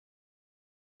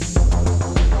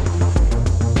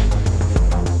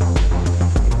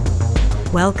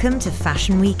Welcome to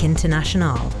Fashion Week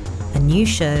International, a new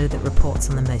show that reports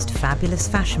on the most fabulous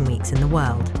fashion weeks in the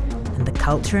world and the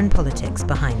culture and politics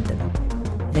behind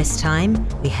them. This time,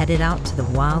 we headed out to the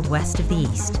wild west of the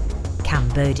East,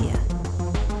 Cambodia.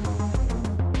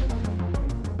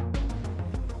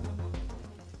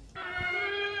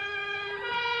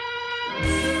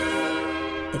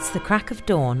 It's the crack of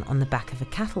dawn on the back of a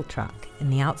cattle truck in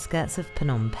the outskirts of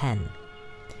Phnom Penh.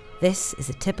 This is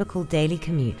a typical daily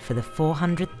commute for the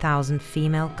 400,000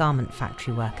 female garment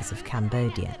factory workers of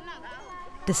Cambodia.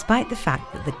 Despite the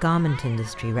fact that the garment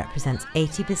industry represents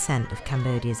 80% of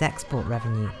Cambodia's export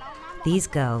revenue, these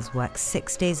girls work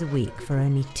 6 days a week for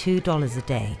only $2 a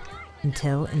day,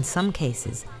 until, in some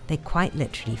cases, they quite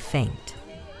literally faint.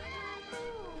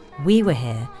 We were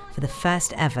here for the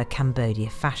first ever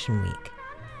Cambodia Fashion Week.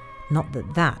 Not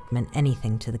that that meant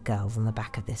anything to the girls on the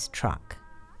back of this truck.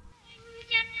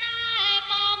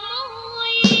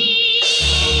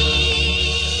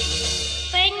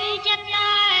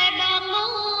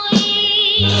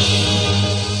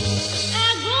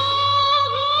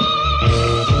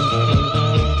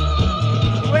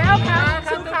 Welcome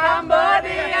to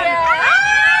Cambodia!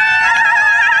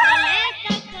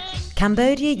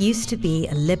 Cambodia used to be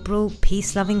a liberal,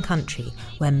 peace-loving country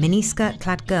where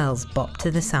miniskirt-clad girls bopped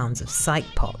to the sounds of psych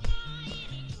pop.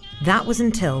 That was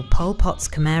until Pol Pot's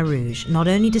Khmer Rouge not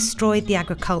only destroyed the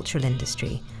agricultural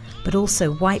industry, but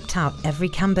also wiped out every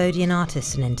Cambodian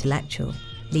artist and intellectual,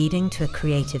 leading to a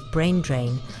creative brain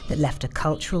drain that left a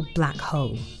cultural black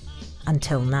hole.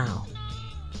 Until now.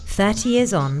 30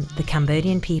 years on, the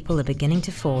Cambodian people are beginning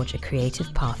to forge a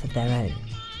creative path of their own.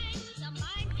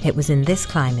 It was in this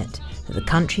climate that the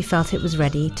country felt it was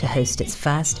ready to host its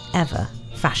first ever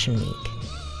Fashion Week.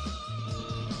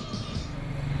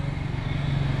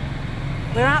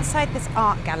 We're outside this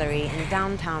art gallery in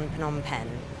downtown Phnom Penh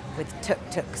with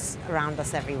tuk-tuks around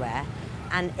us everywhere,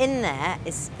 and in there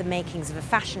is the makings of a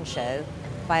fashion show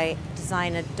by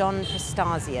designer Don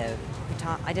Prestasio.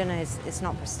 I don't know, it's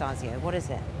not Prestasio. What is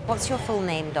it? What's your full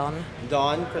name, Don?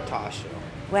 Don Prestasio.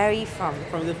 Where are you from?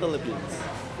 From the Philippines.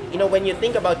 You know, when you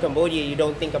think about Cambodia, you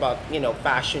don't think about,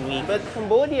 Fashion Week. But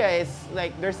Cambodia is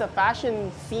like, there's a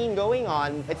fashion scene going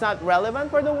on. It's not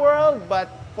relevant for the world, but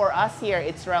for us here,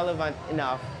 it's relevant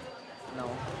enough. No.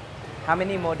 How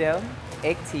many models?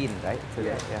 18, right?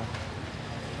 Today, yeah.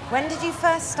 When did you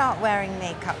first start wearing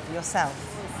makeup for yourself?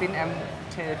 Since I'm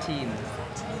 13.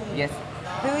 Yes.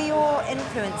 Who are your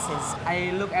influences?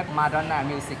 I look at Madonna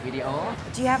music video.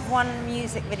 Do you have one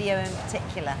music video in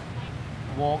particular?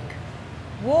 Walk.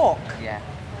 Walk? Yeah.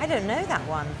 I don't know that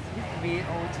one.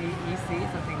 Vogue,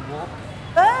 something walk.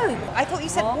 Vogue? I thought you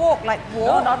said Walk. walk, like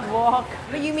walk. No, not walk.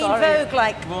 But you mean Sorry. Vogue,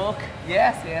 like... Walk.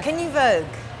 Yes, yes. Can you Vogue?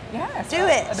 Yes. Do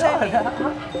it, show me.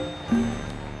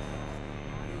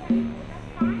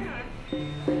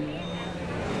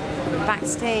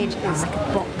 Backstage is like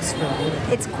a box room.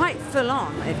 It's quite full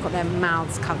on. They've got their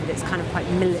mouths covered. It's kind of quite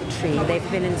military.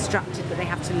 They've been instructed that they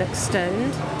have to look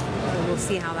stoned. So we'll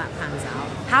see how that pans out.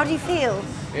 How do you feel?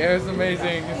 Yeah, it's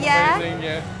amazing. It's Yeah? amazing,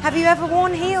 yeah. Have you ever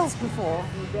worn heels before?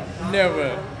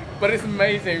 Never. But it's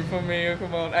amazing for me.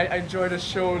 Come on. I enjoy the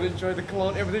show, enjoy the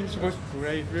clothes, everything was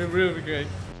great. Really, really great.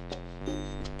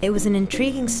 It was an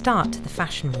intriguing start to the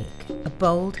Fashion Week, a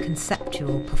bold,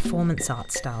 conceptual performance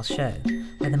art style show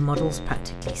where the models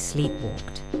practically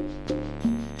sleepwalked.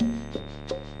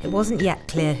 It wasn't yet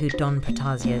clear who Don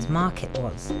Pretasio's market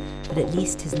was, but at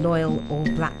least his loyal,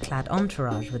 all-black-clad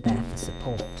entourage were there for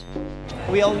support.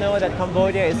 We all know that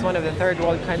Cambodia is one of the third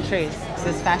world countries.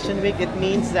 This Fashion Week, it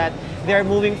means that they're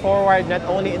moving forward not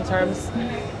only in terms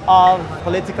of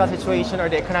political situation or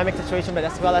the economic situation, but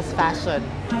as well as fashion.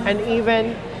 And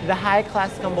even the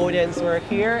high-class Cambodians were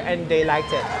here and they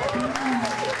liked it.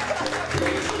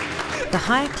 The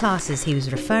higher classes he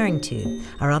was referring to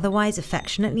are otherwise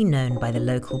affectionately known by the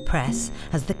local press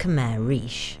as the Khmer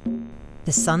Rouge,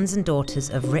 the sons and daughters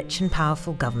of rich and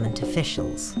powerful government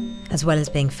officials. As well as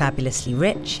being fabulously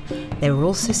rich, they were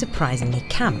also surprisingly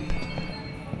camp.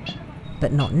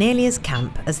 But not nearly as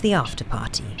camp as the after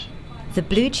party. The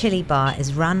Blue Chili Bar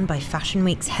is run by Fashion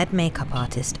Week's head makeup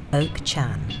artist Oak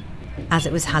Chan. As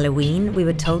it was Halloween, we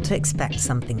were told to expect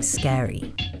something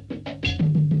scary.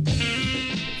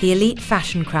 The elite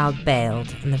fashion crowd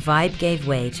bailed, and the vibe gave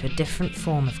way to a different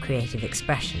form of creative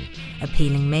expression,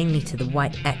 appealing mainly to the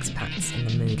white expats in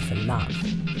the mood for love.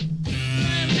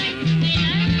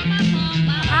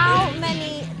 How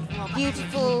many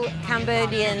beautiful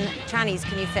Cambodian trannies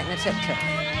can you fit in a tuk-tuk?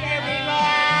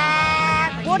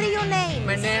 What are your names?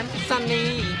 My name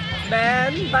Sunny.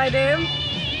 Ben, by name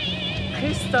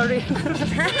history.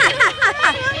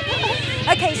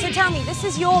 Okay, so tell me, this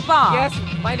is your bar? Yes,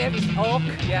 my name is Oak.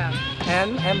 Yeah,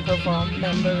 and I'm perform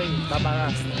memory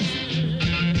Barbara.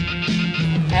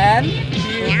 And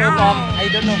we perform. I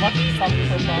don't know what song we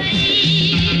perform.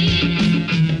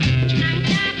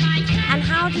 And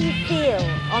how do you feel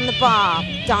on the bar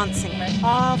dancing?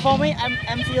 For me,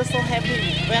 I'm feel so happy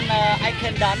when I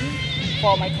can dance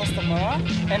for my customer,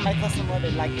 and my customer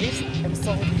they like this. I'm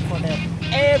so happy for them.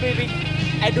 Every week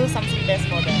I do something best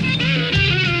for them.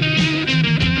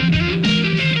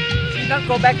 She not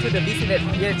go back to the business.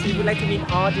 Yeah, she would like to meet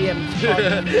audience,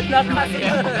 not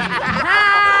customer.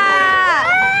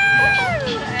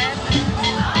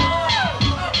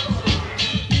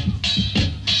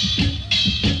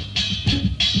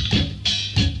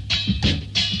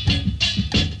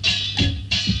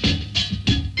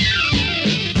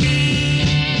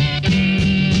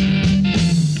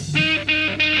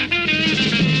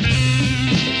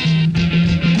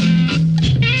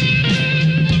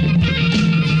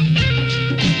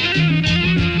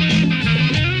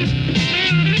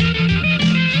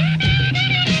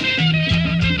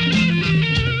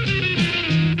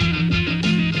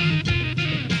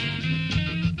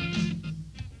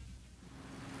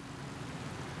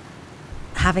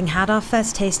 Having had our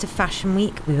first taste of Fashion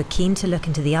Week, we were keen to look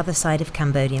into the other side of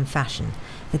Cambodian fashion,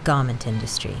 the garment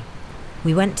industry.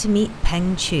 We went to meet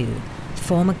Phen Chou,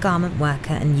 former garment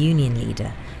worker and union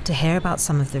leader, to hear about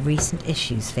some of the recent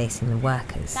issues facing the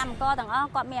workers.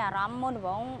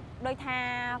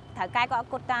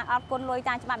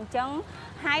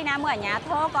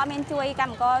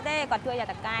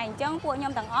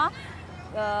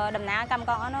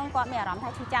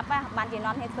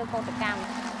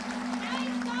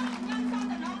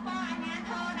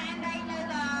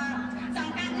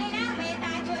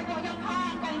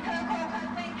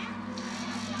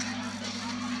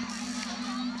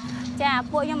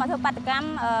ពួកខ្ញុំមកធ្វើបាតកម្ម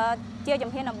ជាជំ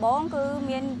ហានដំបូងគឺ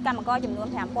មានកម្មករចំនួន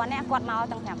 5000 នាក់គាត់មក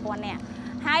ទាំង 5000 នាក់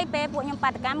ហើយពេលពួកខ្ញុំបា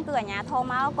តកម្មគឺអាជ្ញាធរ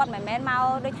មកគាត់មិនមែនមក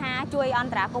ដូចថាជួយអន្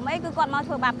តរាគមន៍អីគឺគាត់មក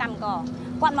ធ្វើបាបកម្មករ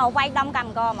គាត់មកវាយដំកម្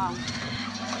មករមក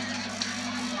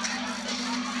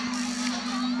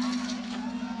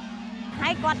ហើ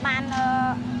យគាត់បាន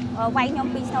វាយខ្ញុំ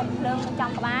ពីស្នូកភ្លើង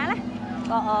ចំក្បាលណា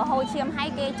ក៏ហូរឈាមហើយ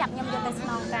គេចាប់ខ្ញុំយកទៅស្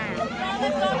នងការ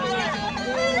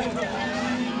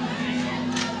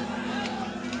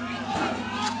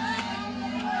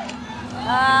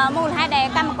មូលហេតុដែល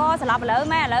កម្មករស្លាប់ឥឡូវ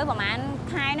មែនឥឡូវប្រហែល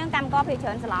ខែហ្នឹងកម្មករភ័យច្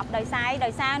រើនស្លាប់ដោយសារ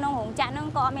ក្នុងរោងចក្រហ្នឹង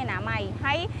ក៏អត់មានអនាម័យ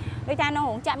ហើយដូចថាក្នុង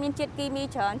រោងចក្រមានជាតិគីមី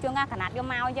ច្រើនជួនកាលខណាត់យក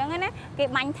មកអញ្ចឹងណាគេ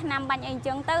បាញ់ថ្នាំបាញ់អីអញ្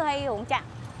ចឹងទៅហើយរោងចក្រ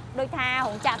ដូចថា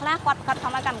រោងចក្រខ្លះគាត់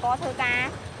ខំឲ្យកម្មករធ្វើការ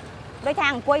ដូចថា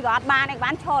អង្គុយក៏អត់បានឯង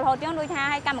បានឈររហូតអញ្ចឹងដូចថា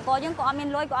ឲ្យកម្មករយើងក៏អត់មាន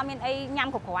លុយក៏អត់មានអីញ៉ាំ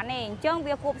គ្រប់គ្រាន់ទេអញ្ចឹង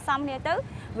វាគួបផ្សំគ្នាទៅ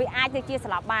វាអាចទៅជា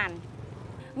ស្លាប់បាន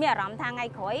មានអារម្មណ៍ថាថ្ងៃ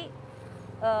ក្រោយ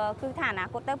គឺថាអនា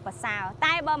គតទៅប្រសើរ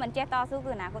តែបើមិនចេះតស៊ូ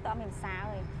គឺអនាគតទៅអត់មានប្រសើរ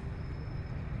ទេ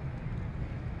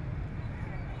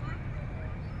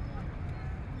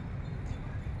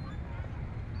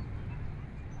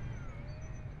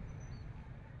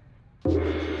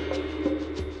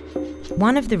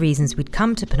One of the reasons we'd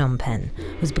come to Phnom Penh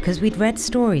was because we'd read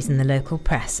stories in the local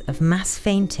press of mass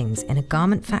faintings in a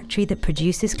garment factory that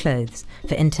produces clothes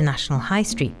for international high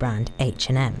street brand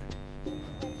H&M.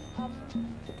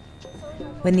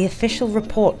 When the official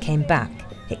report came back,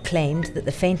 it claimed that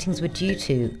the faintings were due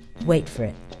to, wait for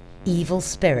it, evil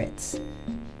spirits.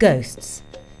 Ghosts.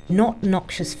 Not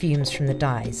noxious fumes from the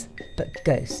dyes, but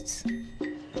ghosts.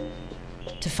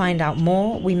 To find out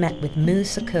more, we met with Mu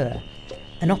Sakur,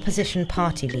 an opposition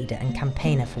party leader and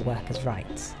campaigner for workers'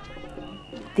 rights.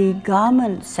 The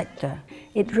garment sector,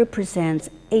 it represents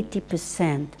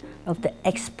 80% of the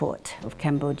export of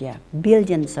Cambodia,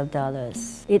 billions of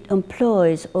dollars. It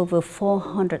employs over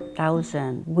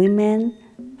 400,000 women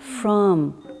from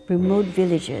remote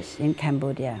villages in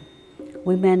Cambodia,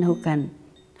 women who can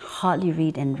hardly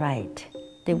read and write.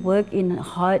 They work in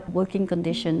hard working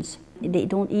conditions, they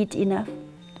don't eat enough.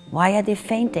 Why are they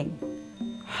fainting?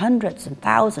 Hundreds and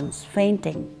thousands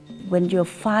fainting. When you're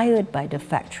fired by the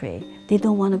factory, they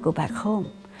don't want to go back home.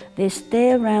 They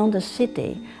stay around the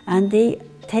city and they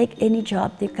take any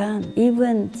job they can,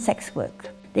 even sex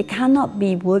work. They cannot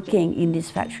be working in these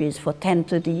factories for 10,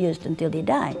 30 years until they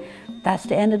die. That's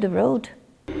the end of the road.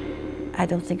 I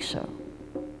don't think so.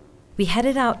 We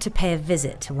headed out to pay a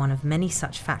visit to one of many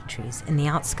such factories in the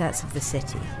outskirts of the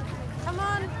city. Come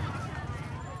on.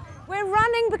 We're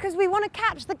running because we want to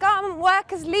catch the garment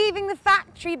workers leaving the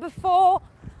factory before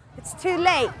it's too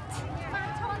late.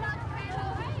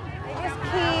 They just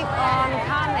keep on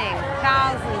coming,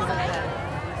 thousands of them.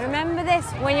 Remember this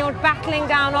when you're battling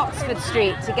down Oxford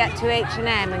Street to get to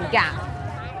H&M and Gap.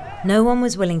 No one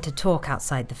was willing to talk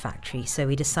outside the factory, so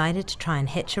we decided to try and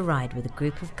hitch a ride with a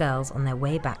group of girls on their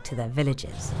way back to their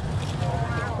villages.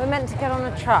 We're meant to get on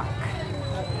a truck.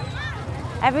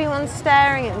 Everyone's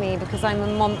staring at me because I'm a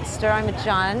monster, I'm a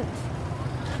giant.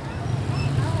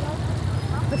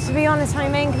 But to be honest, my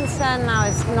main concern now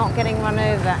is not getting run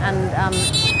over and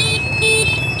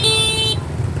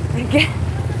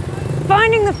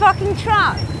finding the fucking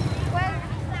truck.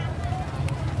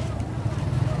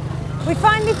 We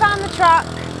finally found the truck.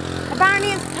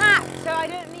 Apparently it's packed, so I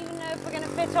don't even know if we're gonna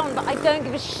fit on, but I don't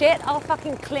give a shit. I'll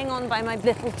fucking cling on by my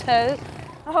little toe.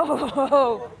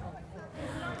 Oh.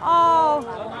 Oh.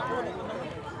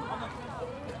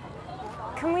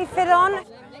 Can we fit on?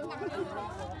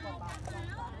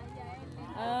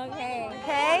 Okay.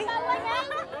 Okay.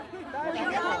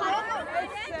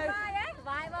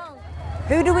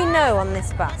 Who do we know on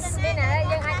this bus?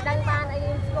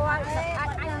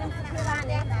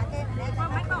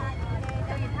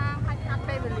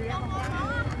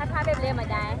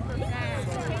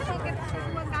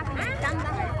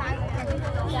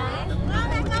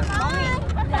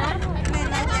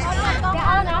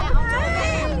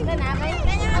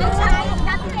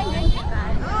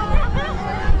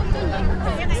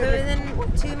 So within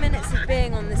 2 minutes of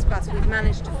being on this bus, we've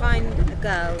managed to find a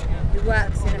girl who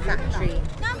works in a factory.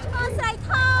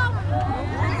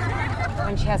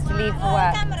 When she has to leave for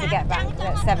work to get back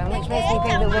at 7, which makes me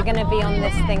think that we're going to be on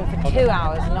this thing for 2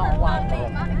 hours, not 1.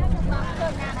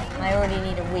 I already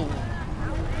need a wee.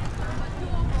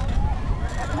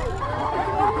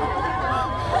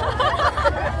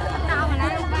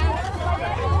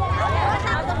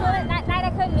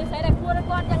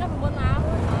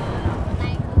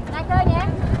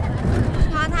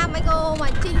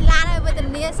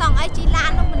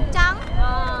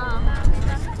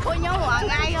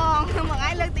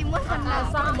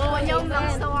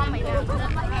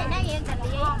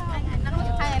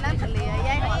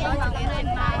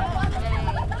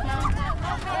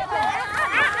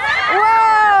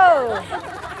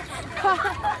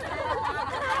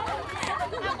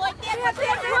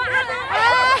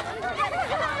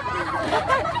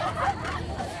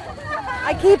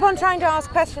 I keep on trying to ask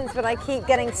questions, but I keep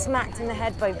getting smacked in the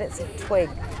head by bits of twig.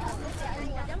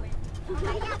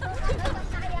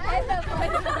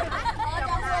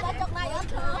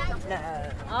 No.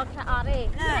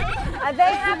 Are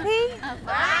they happy?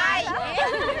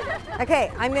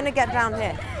 Okay, I'm going to get down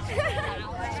here.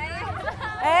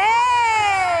 Hey!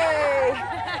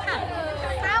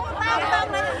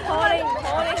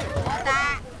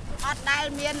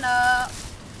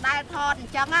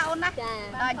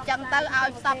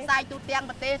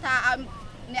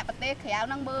 nè bát tê khéo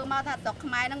năng mơ mau thật độc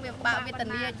mai năng việc bảo về tình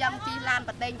yêu chân chi lan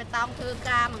bát tê bê tông thư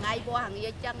ca mà ngay vô hàng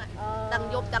yêu chân đằng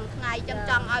dục đằng ngày chân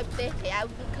chân ai tê khéo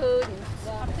khơi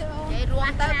vậy luôn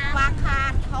tới qua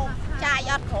kha không trai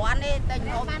ở khoan đi tới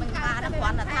nhôm mình qua nó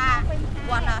khoan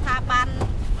là tha ban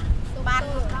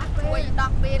quỳ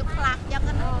đọc về lạc chân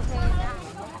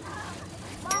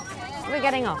We're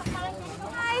getting off.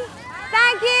 Bye.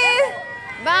 Thank you.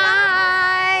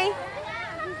 Bye.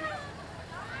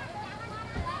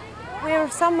 We're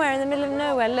somewhere in the middle of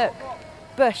nowhere. Look,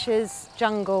 bushes,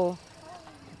 jungle,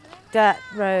 dirt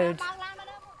road.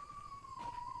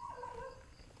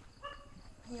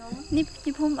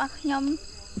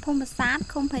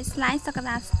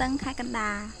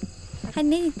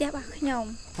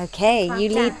 Okay, you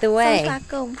lead the way.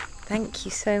 Thank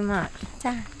you so much.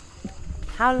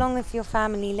 How long have your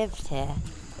family lived here?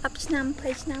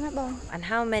 And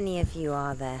how many of you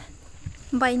are there?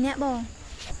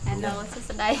 Hello,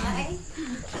 today.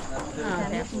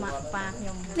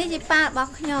 This is part of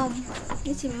Phnom.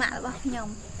 This is mat of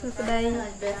Phnom. Today.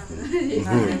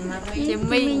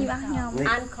 Jimmy.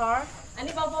 Anchor.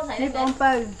 Nip on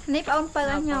Pơ. Nip on Pơ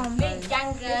ở Phnom.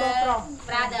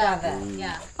 Brother.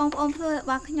 Yeah. Ông thưa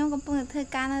bác Phnom công phu thời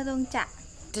ca ở Rong Chạ.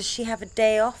 Does she have a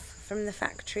day off from the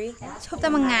factory? Chụp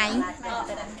tao một ngày.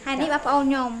 Hai nip bác ông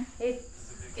Phnom. Bye.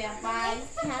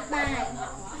 Bye.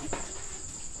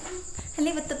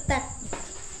 Lấy vật tập tật.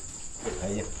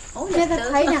 Ôi,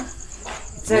 thấy nè.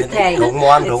 It's okay. Đúng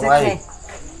ngon đúng ấy.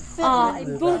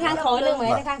 Vương khang khói lưng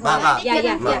mấy khang khói.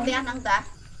 Dạ.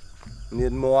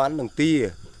 Miền món đằng ti,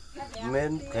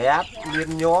 miền khép,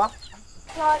 miền nhó.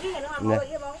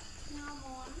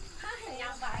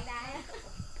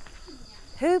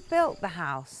 Who built the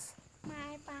house?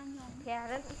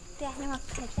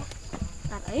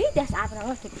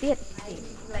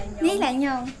 Ní là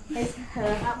nhông.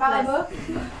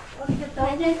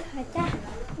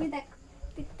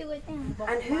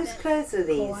 And whose clothes are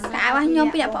these? Cả ba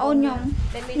nhông bây giờ ôn nhông.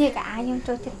 Như cả nhông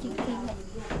cho chặt chặt kia.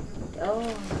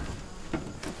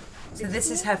 So this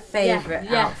is her favourite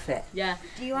outfit. Yeah.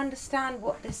 Do you understand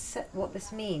what this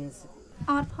means?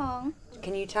 អត់ផង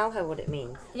Can you tell her what it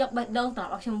means? យកបេះដូងត្រ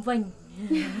ឡប់ខ្ញុំវិញ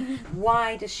Why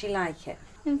does she like it?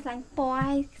 ខ្ញុំខ្លាញ់ពណ៌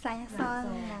ហើយខ្លាញ់អក្ស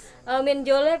រ មាន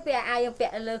យល់ទេពាក់អាវយើងពា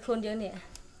ក់លើខ្លួនយើងនេះ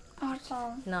អត់ផង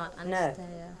Not No.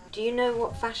 understand. Do you know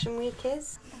what Fashion Week is?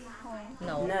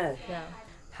 No. No. Yeah.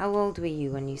 How old were you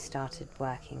when you started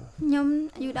working? ខ្ញុំ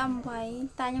អាយុ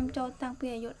18តែខ្ញុំចូលតាំងពី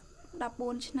អាយុ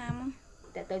14ឆ្នាំ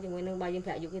តែទៅជាមួយនឹងបើយើងប្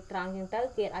រាក់អាយុគេត្រង់ចឹងទៅ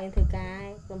គេឲ្យយើងធ្វើការ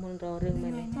ក្រុមហ៊ុនររឿងមែ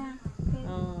នទេ ចា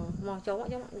មកចូលមក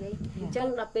ខ្ញុំនិយាយអញ្ចឹង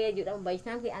ដល់ពេលអាយុ18ឆ្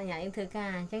នាំគេអនុញ្ញាតយើងធ្វើការ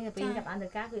អញ្ចឹងទៅពេលចាប់បានធ្វើ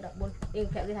ការគឺ14យើង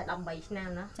ប្រាប់គេថា18ឆ្នាំ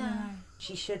ណា ចា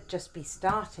She should just be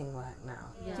starting work now.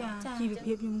 ចាជីវ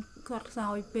ភាពខ្ញុំគាត់ខ្សោ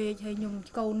យពេកហើយខ្ញុំ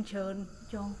កូនច្រើន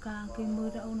ចងការគេមើល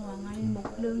ទៅអូនរាល់ថ្ងៃមុខ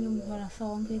ភ្លើងខ្ញុំគាត់អាស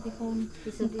ងគេទេកូន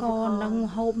កនឹង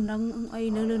ហូបនឹងអី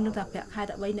នៅតែប្រាក់ខែ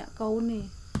តែ3នាក់កូននេះ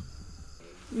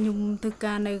ខ្ញុំធ្វើ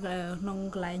ការនៅក្នុង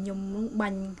កន្លែងខ្ញុំនឹងបា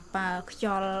ញ់ប៉ាខ្យ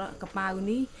ល់កប៉ាវ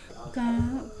នេះការ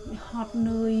ហត់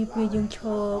នឿយពេលយើងឈ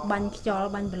របាញ់ខ្យល់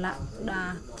បាញ់ប្រឡាក់ដា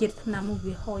ជាតិថ្នាំ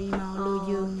វាហុយមកលើ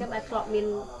យើង ចាំតែធ្លាប់មាន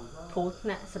គ្រូថ្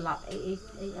នាក់ស្លាប់អីអ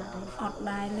ត់ អត់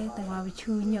ដែរទេតែថាវា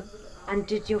ឈឺញឹក And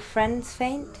did your friends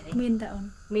faint? មានតែអូន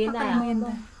មានដែរ មាន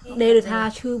តែដែលថា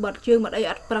ឈឺបាត់ជើងបាត់អី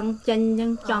អត់ប្រឹងចាញ់អញ្ចឹ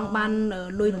ងចង់បាន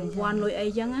លុយរង្វាន់លុយអី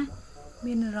អញ្ចឹងណា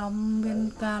មានអារម្មណ៍មាន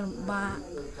ការលំបាក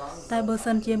តែបើ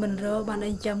សិនជាមិនរកបាន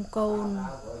អីចាំកូន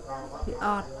វាអ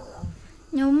ត់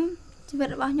ខ្ញុំជីវិត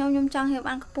របស់ខ្ញុំចង់រៀប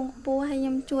បានខ្ពង់ខ្ពស់ហើយខ្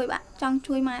ញុំជួយបាក់ចង់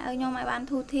ជួយម៉ែឲ្យខ្ញុំឲ្យបាន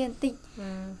ធូរធារបន្តិច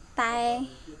តែ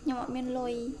ខ្ញុំអត់មានលុ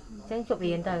យ អញ្ចឹងជប់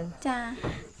រៀនទៅ ចា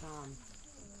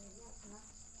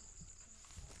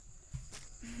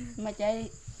មកចៃ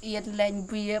អៀនលេង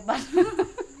វាបាត់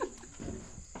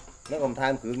Nó còn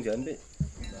tham cườngច្រើនពេក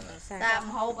តាម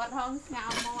ហូបអត់ហងស្ងោរ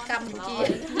មកកម្ពុជា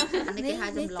អានេះគេហៅ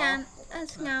ចម្លង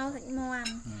ស្ងោរសាច់មា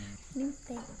ន់នេះ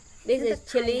ទេ This is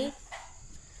chili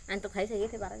and ទឹកត្រីស្អី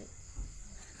គេបាត់ហើយ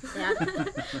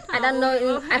I don't know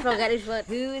I forget this word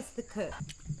Who is the cook?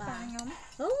 ប៉ាខ្ញុំ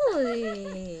Oh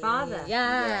Father?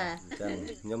 Yeah ចឹង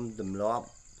ខ្ញុំទម្លាប់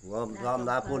ព្រោះធម្ម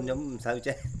តាពូនខ្ញុំមិនសូវ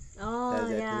ចេះ Oh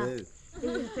yeah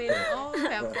អូ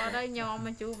ប្រាប់គាត់ឲ្យញោមម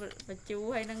កជូបញ្ជូ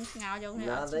ហើយនឹងស្ងោរយកនេះ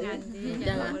អត់ឆ្ងាញ់ទេ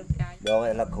ចាំមើលកាយ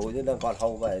Rồi là khối chứ đâu còn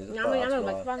hầu vậy. ញ៉ាំមិន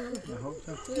បាច់ខ្វឹង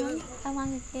អរម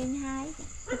កគេងហើយ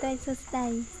ទៅសួស្ដី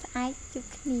ស្អែកជួប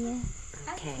គ្នា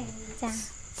Okay. ចា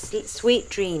Sweet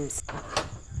dreams.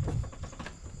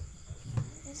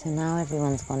 So now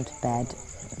everyone's gone to bed.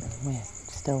 We're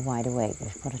still wide awake.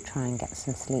 We've got to try and get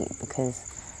some sleep because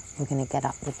we're going to get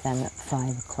up with them at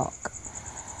 5 o'clock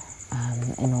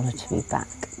in order to be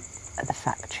back at the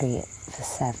factory for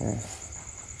 7.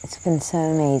 It's been so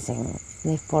amazing.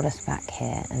 They've brought us back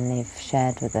here and they've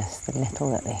shared with us the little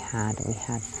that they had. We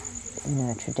had,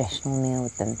 a traditional meal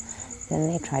with them. Then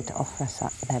they tried to offer us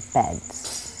up their beds,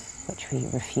 which we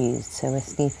refused. So we're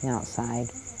sleeping outside.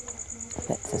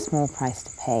 But it's a small price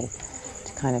to pay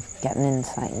to kind of get an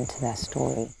insight into their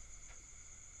story.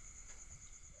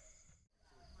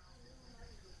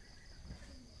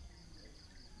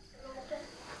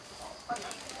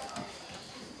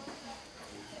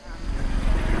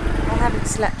 I haven't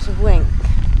slept a wink.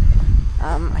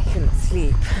 I couldn't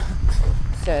sleep.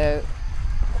 So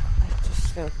I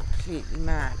just feel completely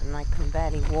mad and I can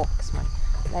barely walk because my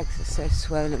legs are so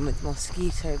swollen with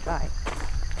mosquito bite.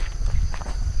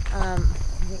 I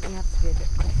think we have to be a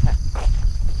bit quicker.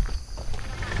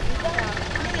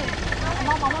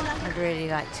 I'd really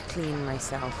like to clean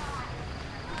myself.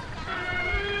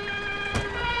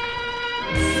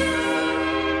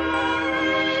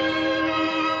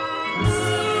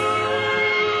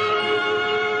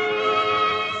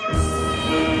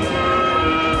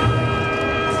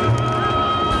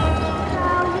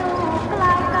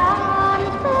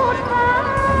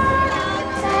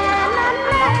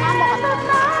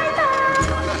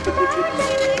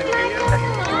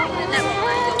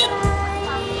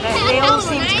 They all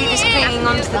seem to be just clinging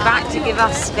onto the back to give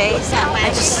us space. I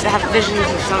just have visions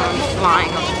of someone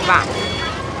flying off the back.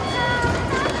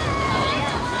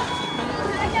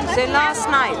 So last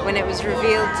night when it was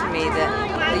revealed to me that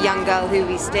the young girl who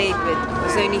we stayed with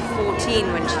was only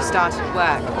 14 when she started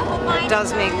work, it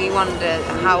does make me wonder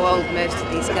how old most of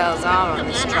these girls are on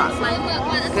this truck.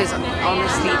 Because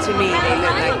honestly to me they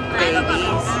look like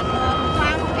babies.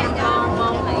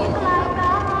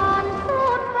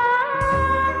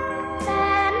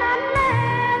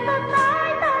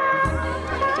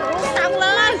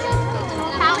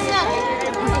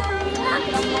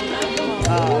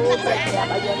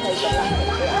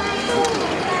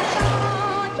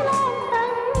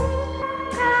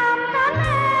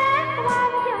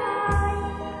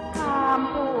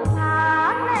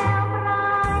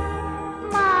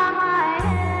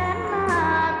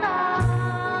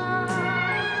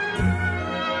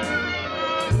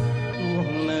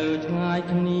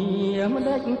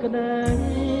 No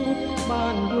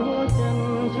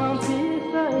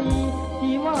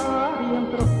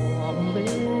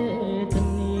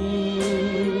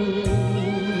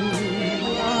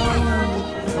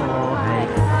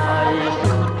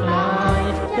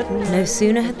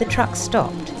sooner had the truck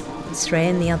stopped than Srey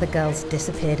and the other girls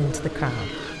disappeared into the crowd.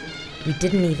 We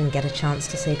didn't even get a chance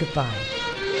to say goodbye.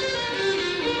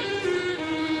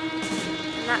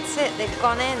 And that's it, they've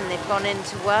gone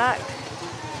into work,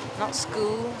 not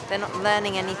school, they're not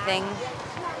learning anything.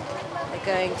 They're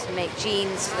going to make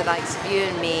jeans for the likes of you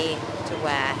and me to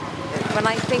wear. When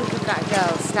I think of that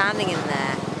girl standing in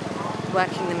there,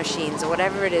 working the machines or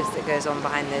whatever it is that goes on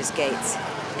behind those gates,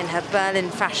 in her Berlin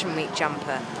Fashion Week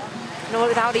jumper,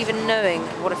 without even knowing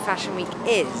what a fashion week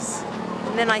is.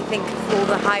 And then I think of all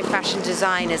the high fashion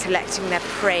designers collecting their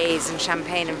praise and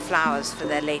champagne and flowers for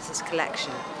their latest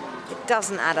collection. It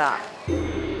doesn't add up.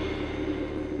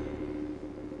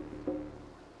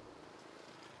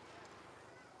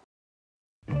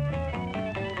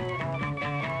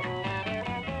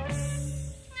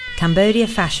 Cambodia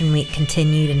Fashion Week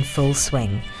continued in full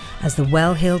swing as the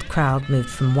well-heeled crowd moved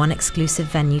from one exclusive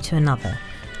venue to another,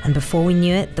 and before we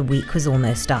knew it, the week was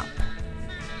almost up.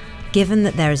 Given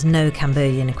that there is no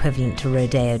Cambodian equivalent to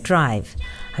Rodeo Drive,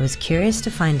 I was curious to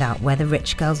find out where the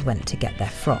rich girls went to get their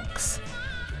frocks.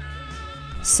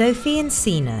 Sophie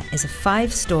Encina is a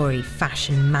 5-story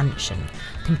fashion mansion,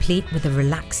 complete with a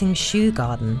relaxing shoe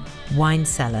garden, wine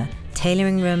cellar,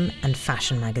 tailoring room and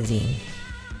fashion magazine.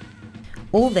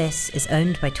 All this is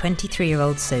owned by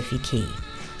 23-year-old Sophie Key,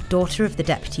 daughter of the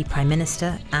Deputy Prime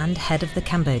Minister and head of the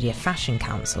Cambodia Fashion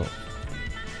Council.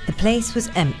 The place was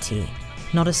empty.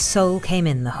 Not a soul came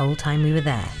in the whole time we were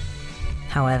there.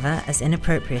 However, as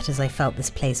inappropriate as I felt this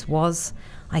place was,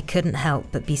 I couldn't help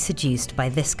but be seduced by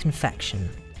this confection.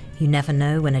 You never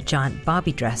know when a giant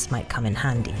Barbie dress might come in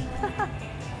handy.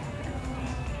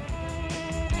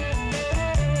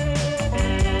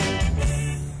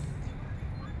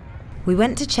 We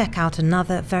went to check out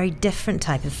another very different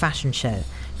type of fashion show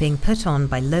being put on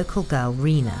by local girl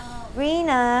Rina.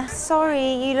 Rina,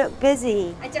 sorry, you look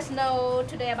busy. I just know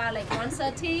today about like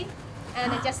 1:30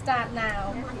 and I just start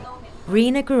now.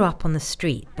 Rina grew up on the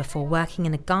street before working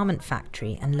in a garment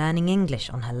factory and learning English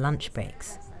on her lunch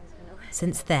breaks.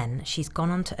 Since then, she's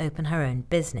gone on to open her own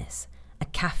business, a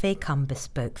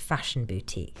cafe-cum-bespoke fashion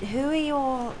boutique. Who are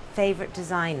your favourite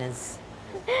designers?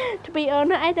 To be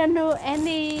honest, I don't know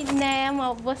any name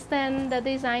of Western the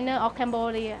designer or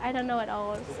Cambodia. I don't know at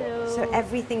all. So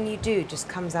everything you do just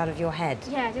comes out of your head?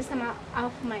 Yeah, just come out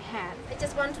of my head. I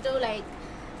just want to do like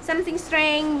something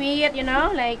strange, weird, you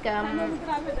know, like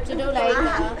to do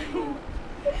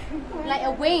like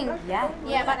a wing.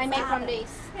 Yeah, but I make from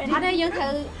this. អត់ទេយើងត្រូ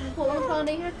វពួកបងប្អូន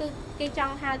នេះគឺគេច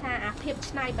ង់ហៅថាអាភាព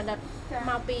ច្នៃប្រឌិត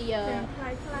មកពី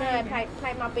ផ្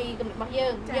លែមកពីគំនិតរបស់យើ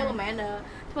ងមិនមែន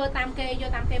ធ្វើតាមគេយ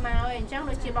កតាមគេមកអីអញ្ចឹង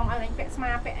ដូចជាបងឲ្យអញពាក់ស្មា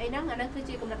ពាក់អីហ្នឹងអាហ្នឹងគឺ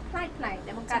ជាគំនិតប្លែក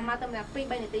ដែលបង្កើតមកតែ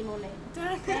2-3នាទីមុននេះ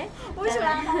អូឆ្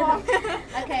លាតបង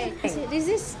Okay, this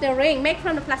is the ring made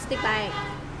from the plastic bag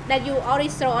that you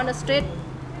already throw on the street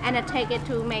and I take it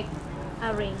to make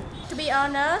a ring. To be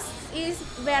honest, it's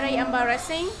very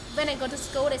embarrassing. When I go to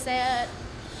school, they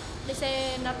say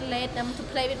not let them to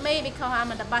play with me because I'm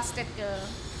a bastard girl.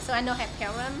 So I don't have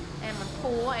parents and I'm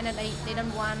poor and they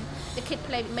don't want the kid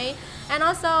play with me. And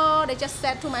also they just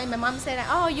said to my mom said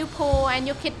like, oh, you poor and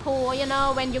your kid poor, you know,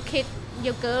 when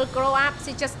your girl grow up,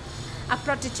 she's just a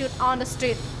prostitute on the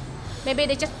street. Maybe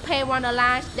they just pay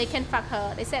 $1, they can fuck her.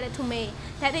 They said it to me.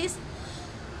 That is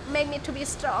make me to be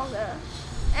stronger.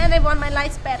 And I want my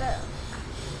life better.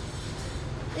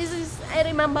 This is, I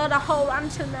remember the whole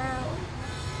until now.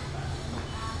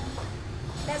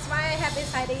 That's why I have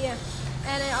this idea.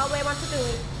 And I always want to do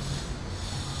it.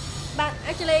 But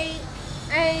actually,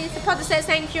 I supposed to say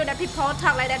thank you that people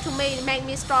talk like that to me, make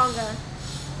me stronger.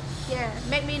 Yeah,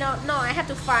 make me know, no, I have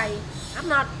to fight. I'm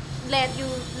not let you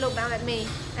look down at me.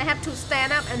 I have to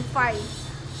stand up and fight.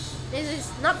 This is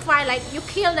not fight like you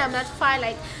kill them, not fight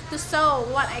like to show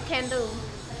what I can do.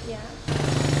 Yeah.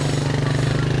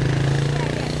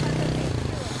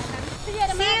 See you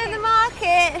in the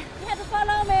market. You have to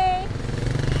follow me.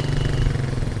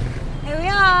 Here we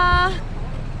are.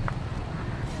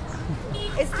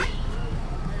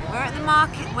 We're at the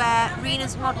market where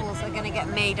Rina's models are going to get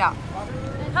made up.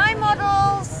 Hi,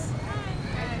 models.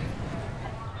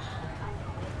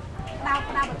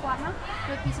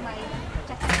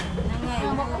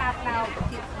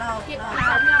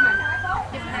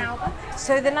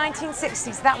 So the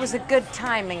 1960s, that was a good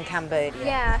time in Cambodia.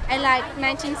 Yeah, I like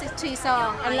 1960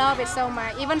 song. I love it so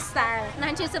much. Even style.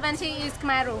 1970 is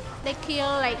Khmer Rouge. They kill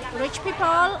like rich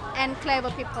people and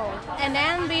clever people. And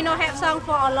then we don't have song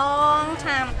for a long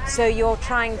time. So you're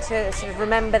trying to sort of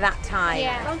remember that time.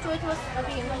 Yeah. Don't chui thua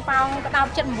vì phong cái đau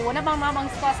chân muốn nó bong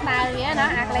score style vậy đó.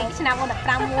 À cáiឆ្នាំ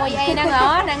15មួយអីហ្នឹងហ៎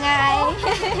ហ្នឹងហើយ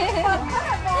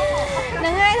ហ្នឹ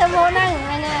ងហើយទៅមកហ្នឹងហ្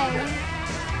នឹងហើយ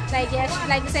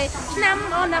like say ឆ្នាំ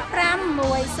15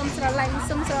មួយសុំស្រឡាញ់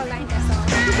តែសោះ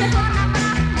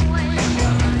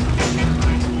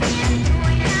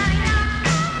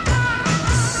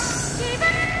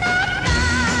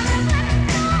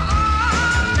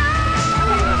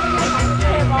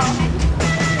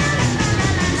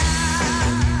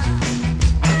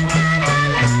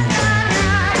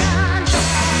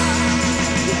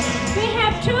We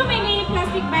have too many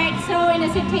plastic bags thrown in the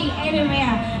city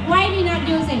everywhere. Why we not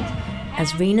use it?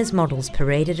 As Rena's models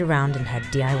paraded around in her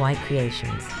DIY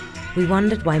creations, we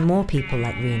wondered why more people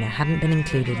like Rena hadn't been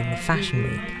included in the Fashion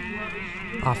Week.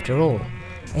 After all,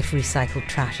 if recycled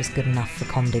trash is good enough for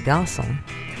Comme des Garçons,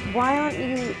 why aren't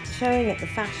you showing at the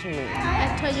Fashion Week?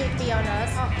 I tell you to be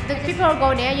honest, the people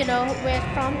go there, you know, where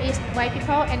from is white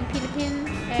people and Philippines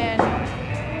and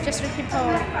just rich people.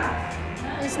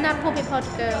 It's not poor people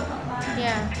to go.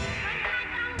 Yeah.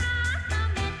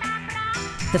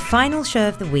 The final show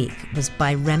of the week was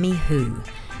by Remy Hu,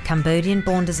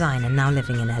 Cambodian-born designer now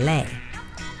living in LA.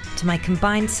 To my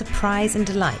combined surprise and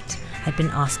delight, I'd been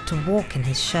asked to walk in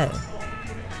his show.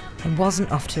 I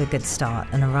wasn't off to a good start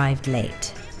and arrived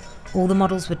late. All the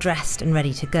models were dressed and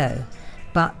ready to go,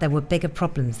 but there were bigger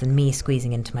problems than me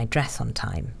squeezing into my dress on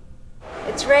time.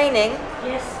 It's raining?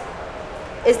 Yes.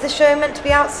 Is the show meant to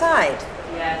be outside?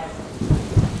 Yes.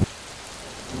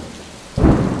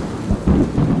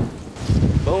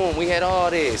 Boom, we had all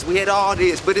this,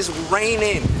 but it's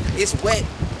raining, it's wet,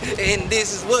 and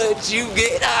this is what you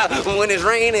get when it's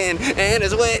raining and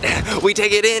it's wet. We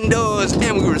take it indoors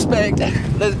and we respect.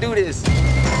 Let's do this.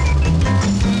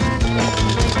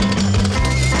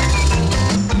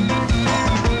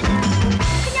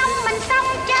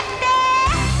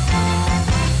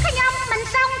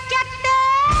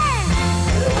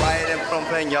 Right in Phnom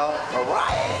Penh, y'all. All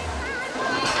right.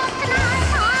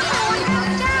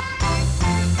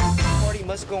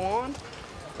 Must go on,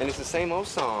 and it's the same old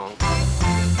song.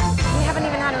 We haven't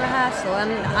even had a rehearsal,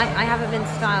 and I haven't been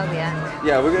styled yet.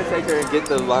 Yeah, we're gonna take her and get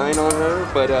the line on her,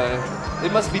 but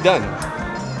it must be done. I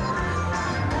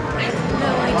have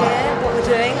no idea what we're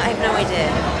doing. I have no idea.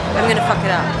 I'm gonna fuck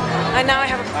it up. And now I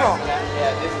have a prop.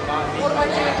 What do I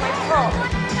do with my prop?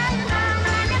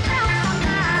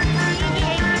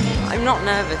 I'm not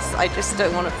nervous. I just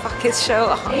don't want to fuck his show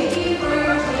up.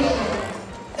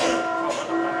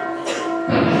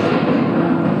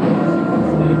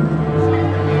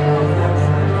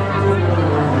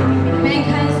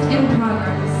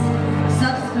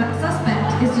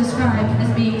 Described as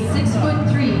being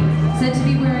 6'3", said to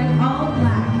be wearing all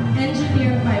black,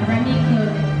 engineered by Remy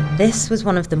clothing. This was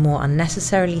one of the more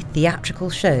unnecessarily theatrical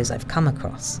shows I've come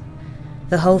across.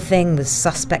 The whole thing was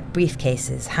suspect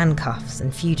briefcases, handcuffs,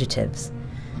 and fugitives.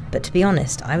 But to be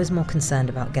honest, I was more concerned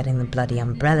about getting the bloody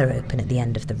umbrella open at the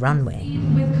end of the runway.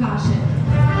 With caution.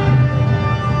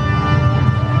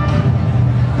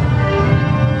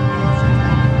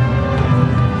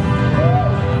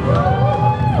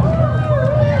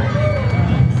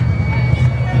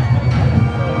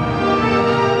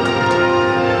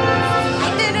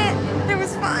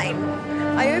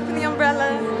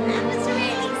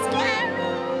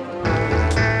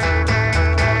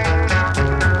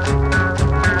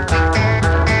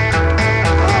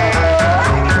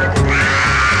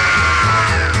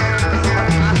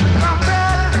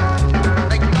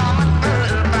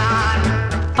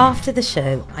 After the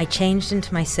show, I changed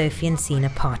into my Sophie and Sina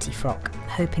party frock,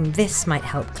 hoping this might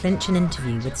help clinch an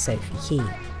interview with Sophie Key.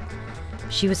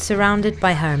 She was surrounded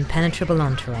by her impenetrable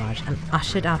entourage and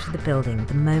ushered out of the building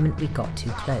the moment we got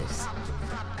too close.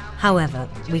 However,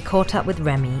 we caught up with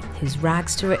Remy, whose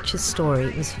rags to riches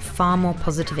story was a far more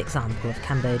positive example of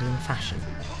Cambodian fashion,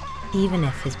 even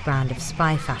if his brand of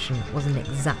spy fashion wasn't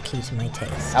exactly to my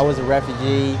taste. I was a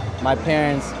refugee. My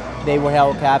parents, they were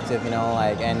held captive, you know,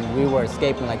 and we were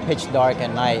escaping pitch dark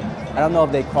at night. I don't know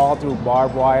if they crawled through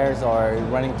barbed wires or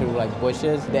running through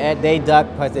bushes. They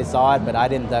ducked because they saw it, but I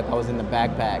didn't duck. I was in the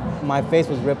backpack. My face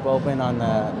was ripped open on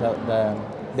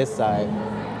this side. Oh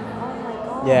my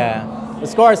God. Yeah, the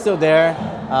scar is still there,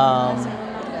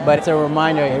 but it's a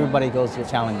reminder everybody goes through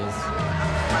challenges.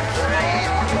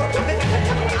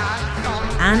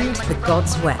 And the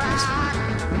gods wept.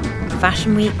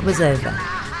 Fashion Week was over.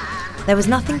 There was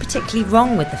nothing particularly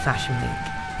wrong with the Fashion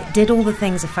Week. It did all the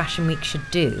things a Fashion Week should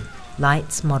do: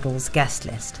 lights, models, guest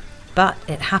list. But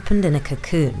it happened in a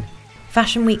cocoon.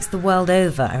 Fashion weeks the world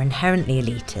over are inherently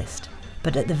elitist,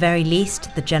 but at the very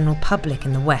least, the general public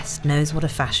in the West knows what a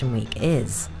Fashion Week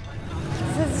is.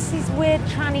 So there's these weird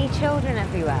tranny children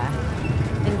everywhere,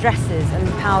 in dresses and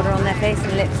powder on their face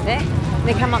and lipstick.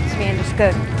 They come up to me and just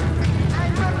go.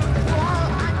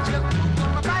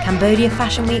 Cambodia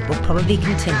Fashion Week will probably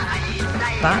continue,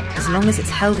 but as long as it's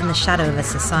held in the shadow of a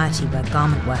society where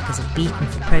garment workers are beaten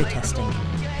for protesting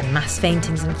and mass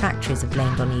faintings in factories are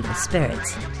blamed on evil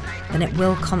spirits, then it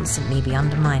will constantly be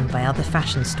undermined by other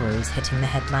fashion stories hitting the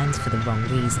headlines for the wrong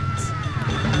reasons.